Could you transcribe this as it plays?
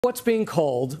What's being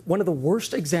called one of the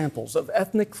worst examples of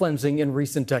ethnic cleansing in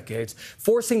recent decades,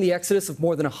 forcing the exodus of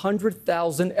more than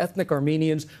 100,000 ethnic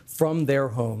Armenians from their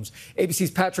homes. ABC's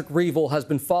Patrick Reevell has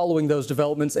been following those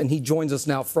developments, and he joins us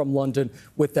now from London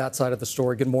with that side of the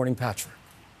story. Good morning, Patrick.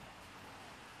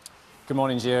 Good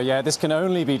morning, Gio. Yeah, this can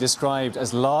only be described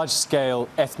as large-scale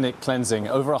ethnic cleansing.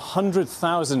 Over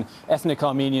 100,000 ethnic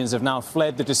Armenians have now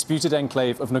fled the disputed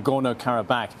enclave of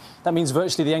Nagorno-Karabakh. That means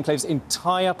virtually the enclave's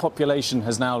entire population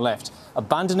has now left,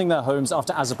 abandoning their homes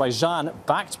after Azerbaijan,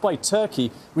 backed by Turkey,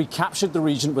 recaptured the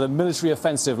region with a military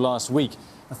offensive last week.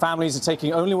 The families are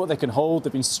taking only what they can hold.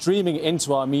 They've been streaming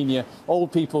into Armenia,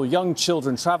 old people, young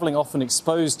children, travelling often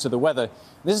exposed to the weather.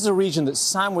 This is a region that's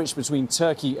sandwiched between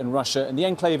Turkey and Russia, and the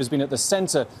enclave has been at the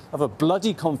centre of a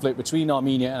bloody conflict between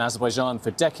Armenia and Azerbaijan for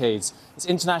decades. It's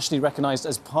internationally recognised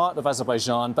as part of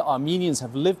Azerbaijan, but Armenians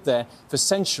have lived there for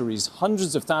centuries.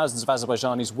 Hundreds of thousands of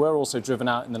Azerbaijanis were also driven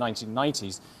out in the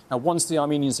 1990s. Now, once the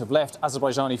Armenians have left,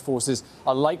 Azerbaijani forces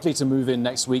are likely to move in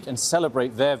next week and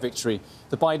celebrate their victory.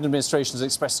 The Biden administration has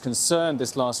expressed concern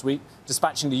this last week,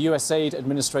 dispatching the USAID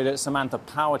Administrator Samantha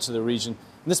Power to the region.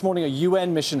 And this morning, a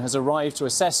UN mission has arrived to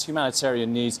assess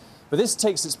humanitarian needs. But this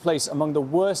takes its place among the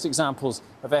worst examples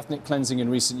of ethnic cleansing in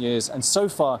recent years. And so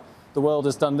far, the world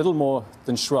has done little more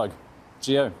than shrug.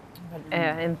 Gio.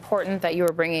 Important that you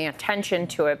are bringing attention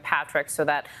to it, Patrick, so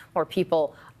that more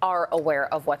people are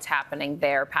aware of what's happening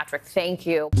there. Patrick, thank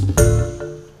you.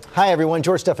 Hi, everyone.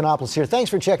 George Stephanopoulos here. Thanks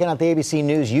for checking out the ABC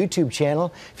News YouTube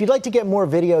channel. If you'd like to get more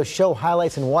videos, show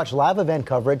highlights, and watch live event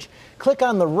coverage, click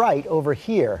on the right over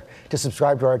here to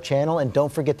subscribe to our channel. And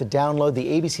don't forget to download the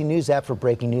ABC News app for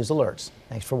breaking news alerts.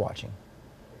 Thanks for watching.